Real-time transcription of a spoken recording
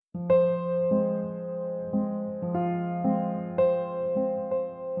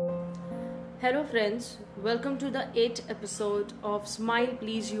Hello, friends. Welcome to the 8th episode of Smile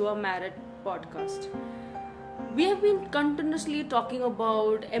Please You Are Married podcast. We have been continuously talking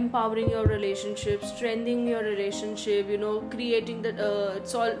about empowering your relationship, strengthening your relationship, creating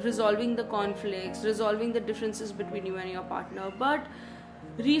resolving the conflicts, resolving the differences between you and your partner. But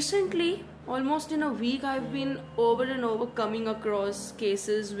recently, almost in a week, I've been over and over coming across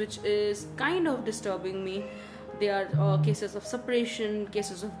cases which is kind of disturbing me. They are cases of separation,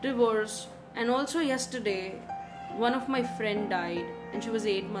 cases of divorce, and also yesterday, one of my friend died, and she was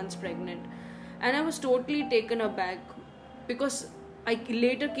 8 months pregnant, and I was totally taken aback because I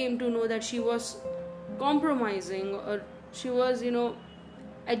later came to know that she was compromising or she was,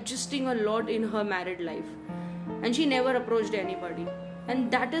 adjusting a lot in her married life, and she never approached anybody.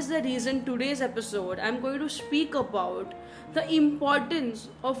 And that is the reason today's episode I'm going to speak about the importance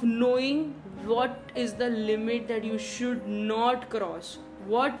of knowing what is the limit that you should not cross.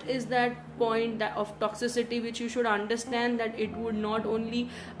 What is that point of toxicity which you should understand that it would not only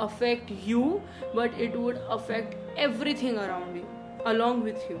affect you but it would affect everything around you along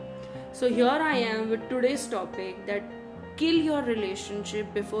with you. So here I am with today's topic, that kill your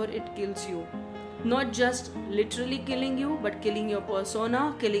relationship before it kills you. Not just literally killing you, but killing your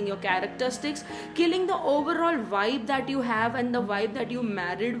persona, killing your characteristics, killing the overall vibe that you have and the vibe that you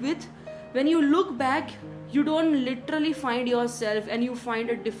married with. When you look back, you don't literally find yourself and you find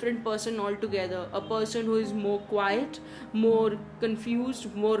a different person altogether. A person who is more quiet, more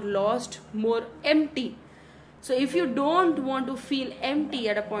confused, more lost, more empty. So if you don't want to feel empty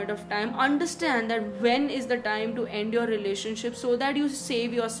at a point of time, understand that when is the time to end your relationship so that you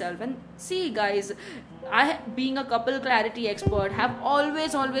save yourself. And see guys, I, being a couple clarity expert, have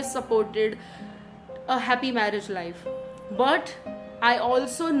always supported a happy marriage life. But I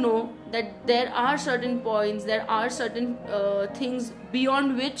also know that there are certain points, there are certain things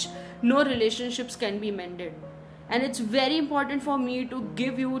beyond which no relationships can be mended. And it's very important for me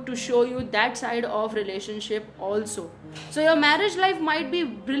to show you that side of relationship also. So your marriage life might be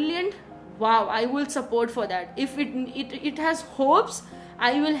brilliant. Wow, I will support for that. If it has hopes,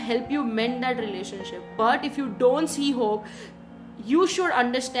 I will help you mend that relationship. But if you don't see hope, you should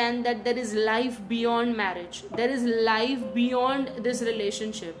understand that there is life beyond marriage. There is life beyond this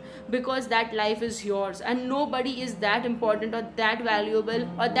relationship, because that life is yours and nobody is that important or that valuable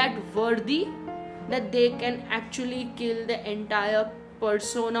or that worthy that they can actually kill the entire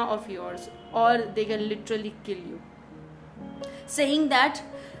persona of yours, or they can literally kill you. Saying that,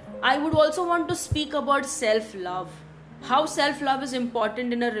 I would also want to speak about self-love. How self-love is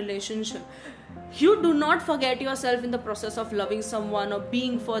important in a relationship. You do not forget yourself in the process of loving someone or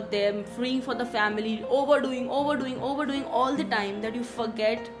being for them, freeing for the family, overdoing all the time, that you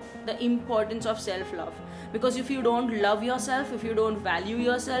forget the importance of self-love. Because if you don't love yourself, if you don't value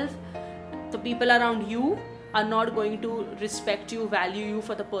yourself, the people around you are not going to respect you, value you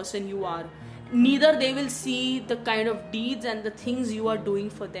for the person you are. Neither they will see the kind of deeds and the things you are doing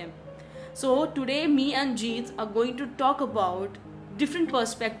for them. So today me and Jeet are going to talk about different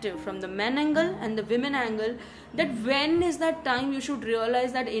perspective from the men angle and the women angle, that when is that time you should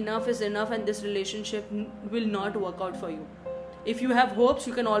realize that enough is enough and this relationship will not work out for you. If you have hopes,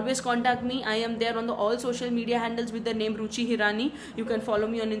 you can always contact me. I am there on all social media handles with the name Ruchi Hirani. You can follow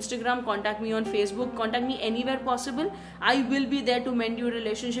me on Instagram, contact me on Facebook, contact me anywhere possible. I will be there to mend your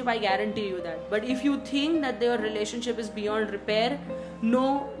relationship, I guarantee you that. But if you think that your relationship is beyond repair,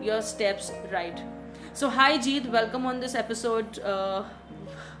 know your steps right. So hi Jeet, welcome on this episode.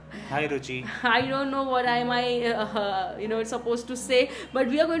 Hi Ruchi. I don't know what am I supposed to say, but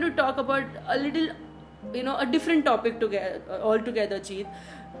we are going to talk about a little a different topic altogether, Jeet.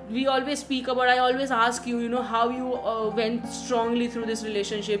 We always speak about, I always ask you, how you went strongly through this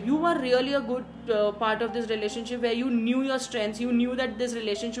relationship. You were really a good part of this relationship where you knew your strengths, you knew that this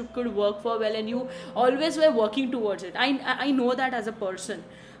relationship could work for well, and you always were working towards it. I know that as a person.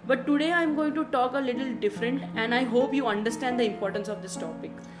 But today I'm going to talk a little different, and I hope you understand the importance of this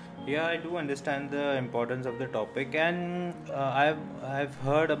topic. Yeah, I do understand the importance of the topic, and I've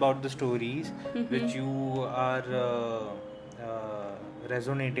heard about the stories which you are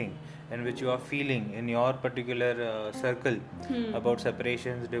resonating and which you are feeling in your particular circle about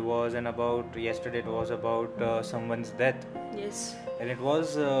separations, divorce, and about yesterday it was about someone's death. Yes. And it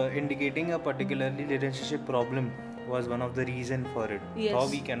was indicating a particularly relationship problem was one of the reason for it. Yes. How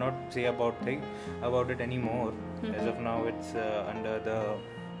we cannot say about it anymore. As of now, it's under the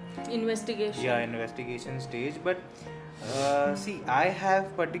investigation stage. But see, I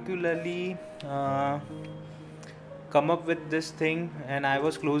have particularly come up with this thing, and I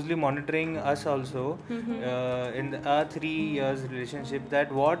was closely monitoring us also in our 3 years relationship,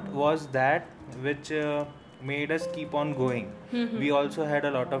 that what was that which made us keep on going. We also had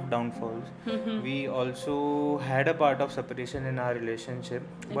a lot of downfalls. We also had a part of separation in our relationship.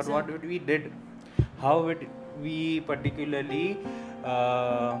 But what we did, how we particularly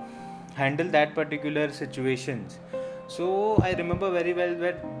handle that particular situations. So I remember very well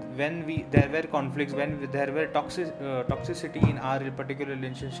that when there were conflicts, when there were toxicity in our particular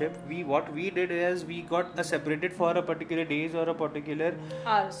relationship, what we did is we got separated for a particular days or a particular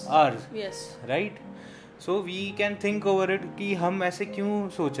hours. Yes. Right? So we can think over it कि हम ऐसे क्यों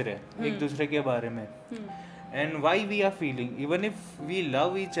सोच रहे हैं एक दूसरे के बारे में, and why we are feeling, even if we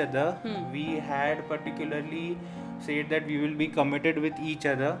love each other, we had particularly said that we will be committed with each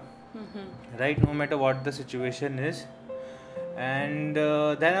other, right, no matter what the situation is. And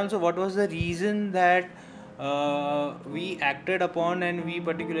then also, what was the reason that we acted upon and we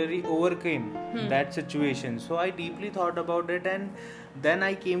particularly overcame that situation? So I deeply thought about it, and then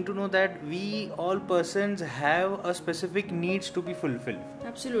I came to know that we all persons have a specific needs to be fulfilled.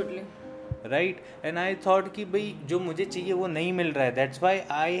 Absolutely. Right? And I thought कि भाई जो मुझे चाहिए वो नहीं मिल रहा है. That's why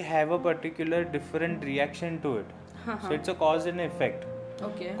I have a particular different reaction to it. So it's a cause and effect.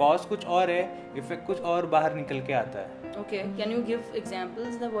 Okay. Cause कुछ और है, effect कुछ और बाहर निकल के आता है. Okay. Can you give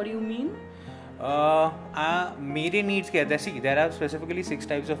examples? What do you mean? मेरे needs क्या है? See, there are specifically 6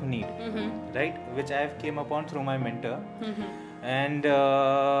 types of need, right? Which I have came upon through my mentor. And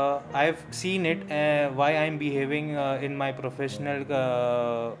I've seen it, why I'm behaving in my professional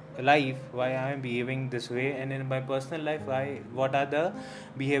life, why I'm behaving this way, and in my personal life, what are the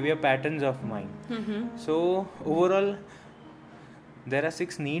behavior patterns of mine. So overall, there are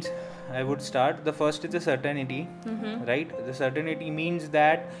 6 needs. I would start. The first is the certainty, right? The certainty means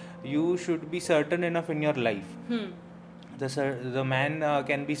that you should be certain enough in your life. The man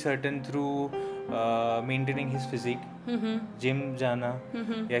can be certain through maintaining his physique, gym जाना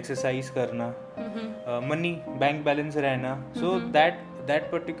या exercise करना, money bank balance रहना. सो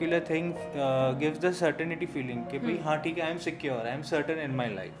that particular thing gives the certainty feeling कि भाई हाँ ठीक है, I am secure, I am certain in my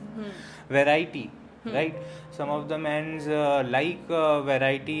life. Variety, right? Some of the men's like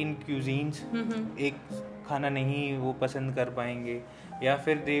variety in cuisines. एक खाना नहीं वो पसंद कर पाएंगे, या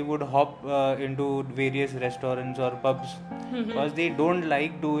फिर they would hop into various restaurants or pubs because they don't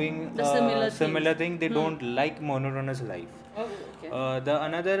like doing similar thing. They don't like monotonous life. Oh, okay. The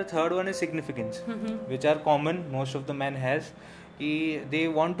another third one is significance, which are common most of the men has. They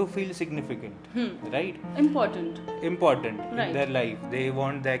want to feel significant, right? Important right. in their life. They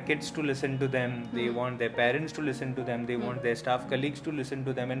want their kids to listen to them. They want their parents to listen to them. They want their staff colleagues to listen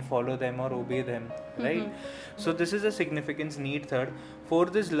to them and follow them or obey them, right? So this is a significance need. Third.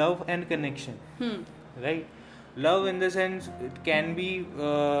 Fourth is love and connection, right? Love in the sense it can be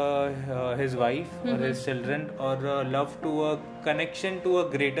his wife or his children, or love to a connection to a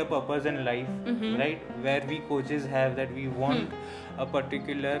greater purpose in life, right? Where we coaches have that we want a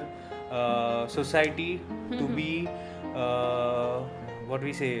particular society to be what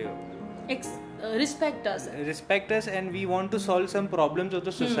we say respect us, and we want to solve some problems of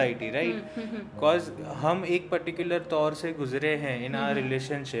the society, right? Because हम एक particular तौर से गुजरे हैं in our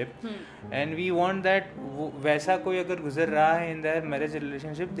relationship, and we want that वैसा कोई अगर गुजर रहा है in their marriage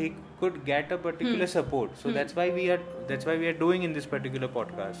relationship, they could get a particular support. So that's why we are doing in this particular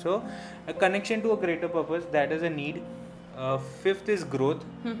podcast. So a connection to a greater purpose, that is a need. Fifth is growth,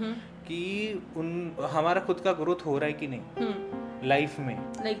 कि हमारा खुद का growth हो रहा है कि नहीं life में,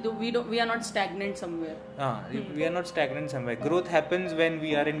 like we are not stagnant somewhere. We are not stagnant somewhere. Growth happens when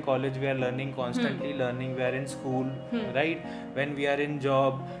we are in college, we are learning, constantly learning. We are in school, right? When we are in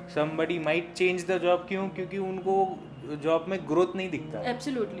job, somebody might change the job. क्यों? क्योंकि उनको job में growth नहीं दिखता.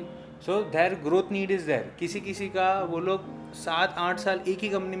 Absolutely. So their growth need is there. किसी का वो लोग 7-8 साल एक ही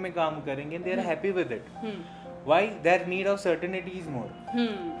कंपनी में काम करेंगे, they are happy with it. Why? Their need of certainty is more.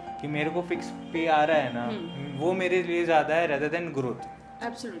 कि मेरे को फिक्स पे आ रहा है ना, वो मेरे लिए ज़्यादा है rather than growth.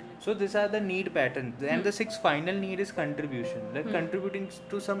 Absolutely. So these are the need patterns. And the sixth final need is contribution, like contributing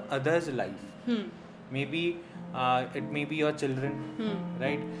to some other's life. Maybe it may be your children,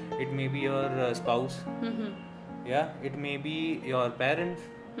 right? It may be your spouse. Yeah, it may be your parents.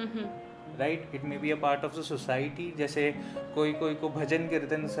 Right? It may be a part of the society. जैसे कोई को भजन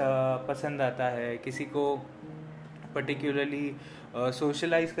कीर्तन पसंद आता है, किसी को particularly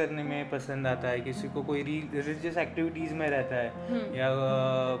socialise करने में पसंद आता है, किसी को कोई रिलीजियस एक्टिविटीज़ में रहता है, या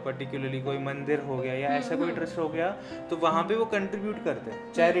पर्टिकुलरली कोई मंदिर हो गया या ऐसा कोई ट्रस्ट हो गया, तो वहाँ पे वो कंट्रीब्यूट करते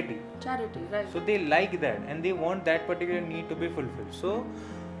हैं, charity, right. So they like that and they want that particular need to be fulfilled. So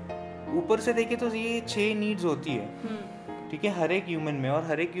ऊपर से देखे तो ये 6 नीड्स होती है, ठीक है, हर एक ह्यूमन में, और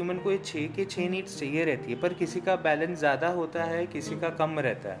हर एक ह्यूमन को ये 6 के 6 नीड्स चाहिए रहती है, पर किसी का बैलेंस ज़्यादा होता है, किसी का कम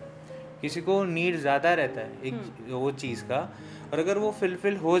रहता है, किसी को नीड ज़्यादा रहता है एक वो चीज़ का, और अगर वो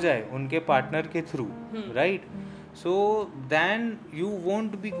फुलफिल हो जाए उनके पार्टनर के through, right, so then you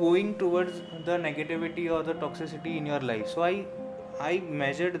won't be going towards the negativity or the toxicity in your life. So I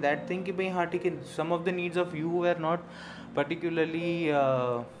measured that thing कि भाई हाँ ठीक है, some of the needs of you were not particularly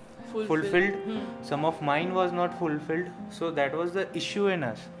fulfilled. Some of mine was not fulfilled, so that was the issue in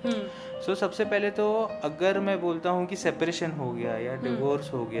us. So सबसे पहले तो अगर मैं बोलता हूँ कि सेपरेशन हो गया या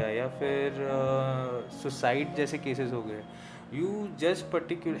डिवोर्स हो गया या फिर सुसाइड जैसे केसेस हो गए, you just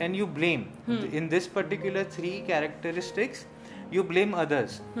particular and you blame in this particular 3 characteristics you blame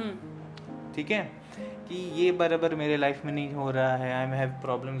others. ठीक है कि ये बराबर मेरे लाइफ में नहीं हो रहा है, I have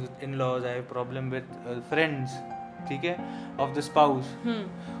problems with in-laws, I have problem with friends, ठीक है, of the spouse,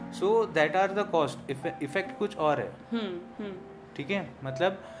 so that are the cost, effect कुछ और है, ठीक है,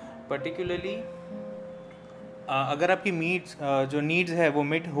 मतलब पर्टिकुलरली अगर आपकी जो नीड्स है वो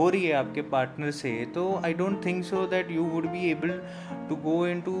मीट हो रही है आपके पार्टनर से, तो I don't think so that you would be able to go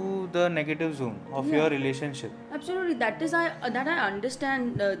into the negative zone of your relationship. Absolutely, that I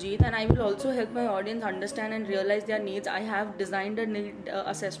understand, Jeet, and I will also help my audience understand and realize their needs. I have designed a need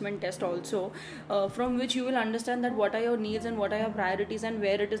assessment test also, from which you will understand that what are your needs and what are your priorities and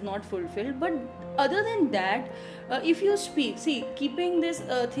where it is not fulfilled. But other than that, if you speak, keeping these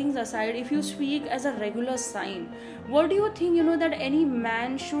things aside, if you speak as a regular sign, what do you think, that any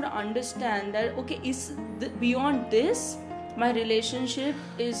man should understand that, okay, is beyond this, my relationship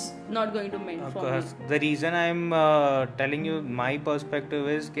is not going to mend for me? The reason I'm telling you my perspective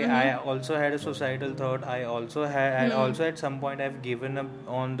is that I also had a suicidal thought. I also at some point I've given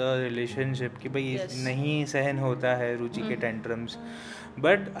up on the relationship कि भाई नहीं सहन होता है रुचि के tantrums,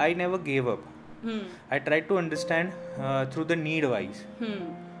 but I never gave up. I tried to understand through the need wise,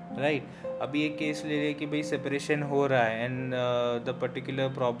 right. अभी एक case ले रहे कि भाई सेपरेशन हो रहा है and the particular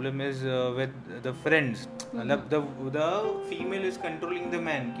problem is with the friends, मतलब the female is controlling the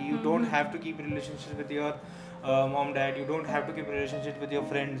man कि you don't have to keep relationship with your mom dad, you don't have to keep relationship with your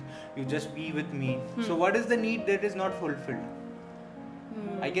friends, you just be with me. So what is the need that is not fulfilled?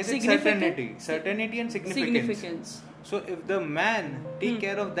 I guess it's certainty and significance. So if the man take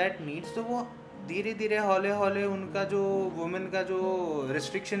care of that needs, तो वो धीरे धीरे हौले हौले उनका जो women का जो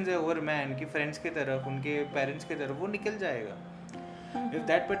restrictions है ओवर मैन की फ्रेंड्स की तरफ, उनके पेरेंट्स की तरफ, वो निकल जाएगा. If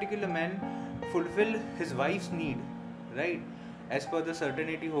that particular man fulfill his wife's need, right, as per the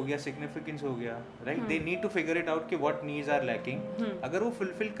certainty हो गया, significance हो गया, right, they need to figure it out कि what needs are lacking. अगर वो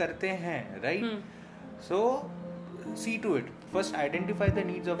fulfill करते हैं, right, so see to it. First identify the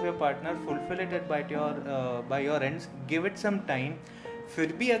needs of your partner, fulfill it by your ends, give it some time.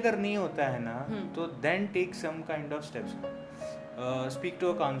 फिर भी अगर नहीं होता है ना, तो then take some kind of steps. Speak to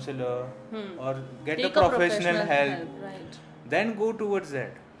a counselor or get a professional help. Right. Then go towards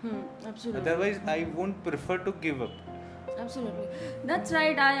that. Absolutely. Otherwise, I won't prefer to give up. Absolutely. That's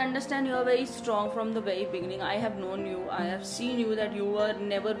right. I understand you are very strong from the very beginning. I have known you. I have seen you that you were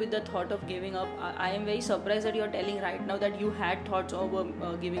never with the thought of giving up. I am very surprised that you are telling right now that you had thoughts of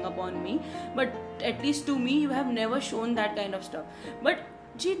giving up on me. But at least to me, you have never shown that kind of stuff. But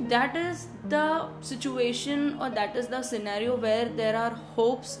gee, that is the situation or that is the scenario where there are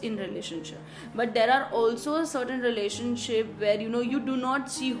hopes in relationship, but there are also a certain relationship where you do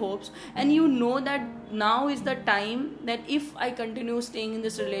not see hopes, and that now is the time that if I continue staying in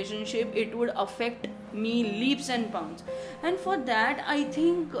this relationship, it would affect me leaps and bounds. And for that, I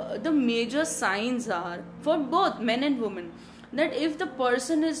think the major signs are for both men and women that if the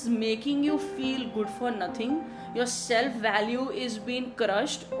person is making you feel good for nothing, your self-value is being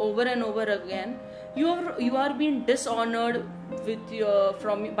crushed over and over again, you are being dishonored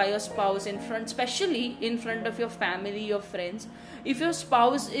by your spouse in front, especially in front of your family, your friends. If your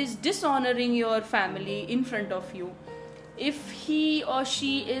spouse is dishonoring your family in front of you, if he or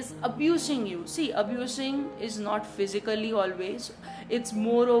she is abusing you, abusing is not physically always, it's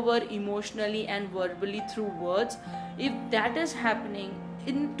moreover emotionally and verbally through words. If that is happening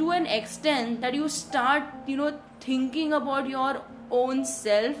to an extent that you start thinking about your own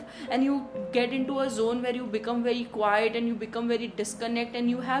self, and you get into a zone where you become very quiet and you become very disconnected and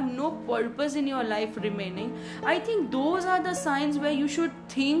you have no purpose in your life remaining, I think those are the signs where you should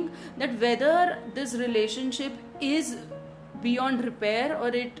think that whether this relationship is beyond repair or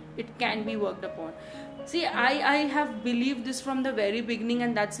it can be worked upon. I have believed this from the very beginning,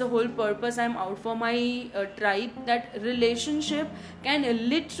 and that's the whole purpose I'm out for my tribe, that relationship can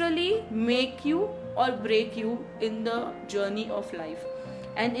literally make you or break you in the journey of life.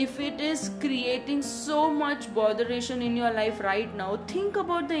 And if it is creating so much botheration in your life right now, think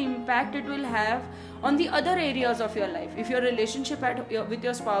about the impact it will have on the other areas of your life. If your relationship with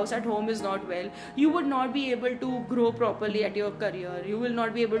your spouse at home is not well, you would not be able to grow properly at your career. You will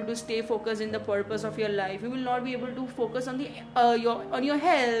not be able to stay focused in the purpose of your life. You will not be able to focus on your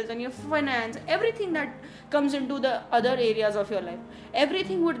health, on your finance, everything that comes into the other areas of your life.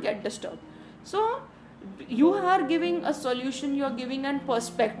 Everything would get disturbed. So you are giving a solution, you are giving a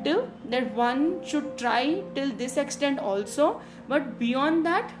perspective that one should try till this extent also, but beyond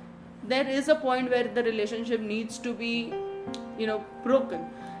that there is a point where the relationship needs to be broken.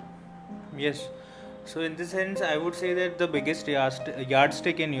 Yes. So in this sense, I would say that the biggest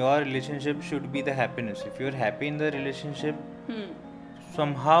yardstick in your relationship should be the happiness. If you're happy in the relationship,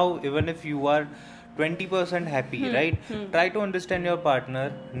 somehow, even if you are 20% happy, right? Try to understand your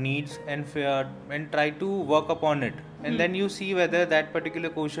partner needs and try to work upon it, and then you see whether that particular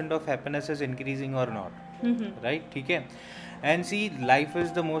quotient of happiness is increasing or not, right? Okay. And see, life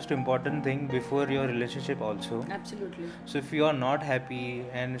is the most important thing before your relationship also. Absolutely. So if you are not happy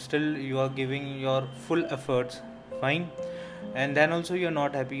and still you are giving your full efforts, fine, and then also you're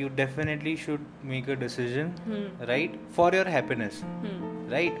not happy, you definitely should make a decision, right, for your happiness,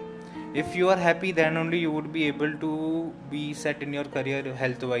 right? If you are happy, then only you would be able to be set in your career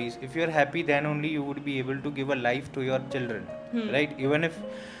health wise. If you are happy, then only you would be able to give a life to your children, right? Even if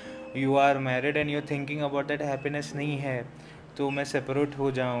you are married and you're thinking about that happiness नहीं है, तो मैं separate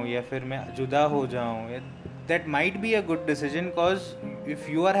हो जाऊँ या फिर मैं जुदा हो जाऊँ, that might be a good decision, because if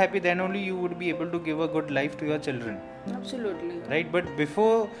you are happy, then only you would be able to give a good life to your children. Absolutely. Right, but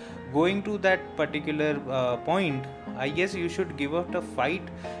before going to that particular point, I guess you should give out a fight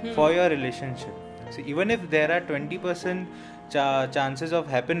for your relationship. So even if there are 20% chances of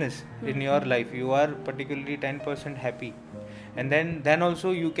happiness in your life, you are particularly 10% happy, and then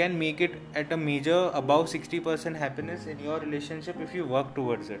also you can make it at a major above 60% happiness in your relationship if you work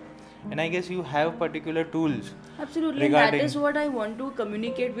towards it. And I guess you have particular tools. Absolutely, and that is what I want to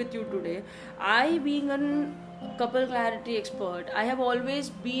communicate with you today. I, being a couple clarity expert, I have always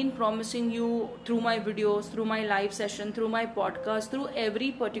been promising you through my videos, through my live session, through my podcast, through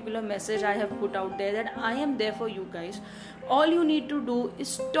every particular message I have put out there, that I am there for you guys. All you need to do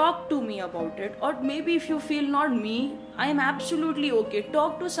is talk to me about it, or maybe if you feel not me, I am absolutely okay.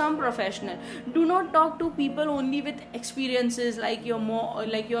 Talk to some professional. Do not talk to people only with experiences like your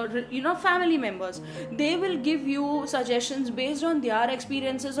family members. They will give you suggestions based on their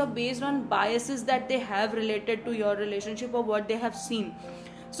experiences or based on biases that they have related to your relationship or what they have seen.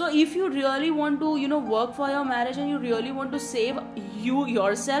 So if you really want to work for your marriage, and you really want to save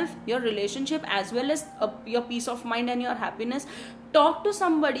yourself, your relationship, as well as your peace of mind and your happiness, talk to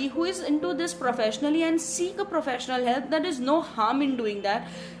somebody who is into this professionally and seek a professional help. There is no harm in doing that.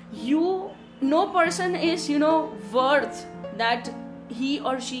 No person is worth that he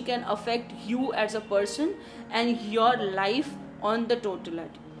or she can affect you as a person and your life on the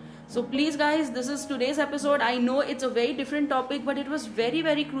totality. So please guys, this is today's episode. I know it's a very different topic, but it was very,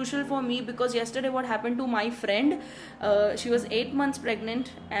 very crucial for me, because yesterday what happened to my friend, she was 8 months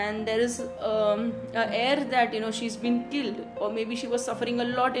pregnant, and there is a air that she's been killed, or maybe she was suffering a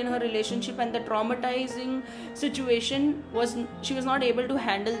lot in her relationship, and the traumatizing situation was she was not able to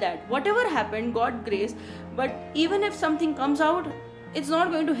handle that. Whatever happened, God grace, but even if something comes out, it's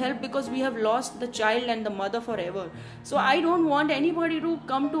not going to help, because we have lost the child and the mother forever. So I don't want anybody to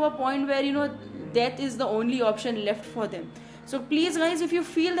come to a point where death is the only option left for them. So please guys, if you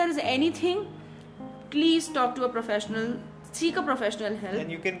feel there is anything, please talk to a professional, seek a professional help. And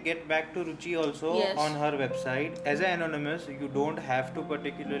you can get back to Ruchi also on her website. As an anonymous, you don't have to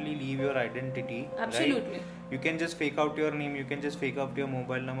particularly leave your identity. Absolutely. Right? You can just fake out your name, you can just fake out your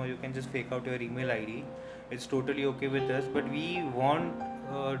mobile number, you can just fake out your email ID. It's totally okay with us, but we want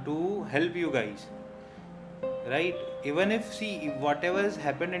to help you guys, right? Even if, whatever has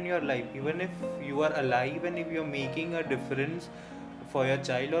happened in your life, even if you are alive and if you're making a difference for your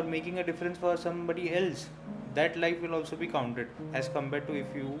child or making a difference for somebody else, that life will also be counted as compared to if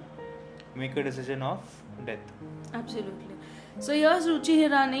you make a decision of death. Absolutely. So here's Ruchi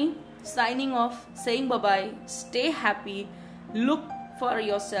Hirani signing off, saying bye-bye. Stay happy, look for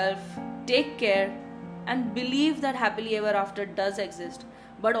yourself, take care, and believe that happily ever after does exist,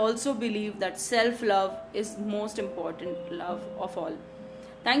 but also believe that self-love is most important love of all.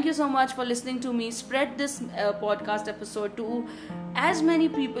 Thank you so much for listening to me. Spread this podcast episode to as many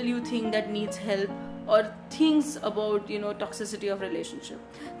people you think that needs help or things about toxicity of relationship.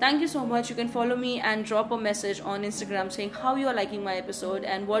 Thank you so much. You can follow me and drop a message on Instagram saying how you are liking my episode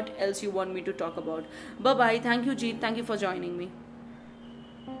and what else you want me to talk about. Bye bye. Thank you, Jeet. Thank you for joining me.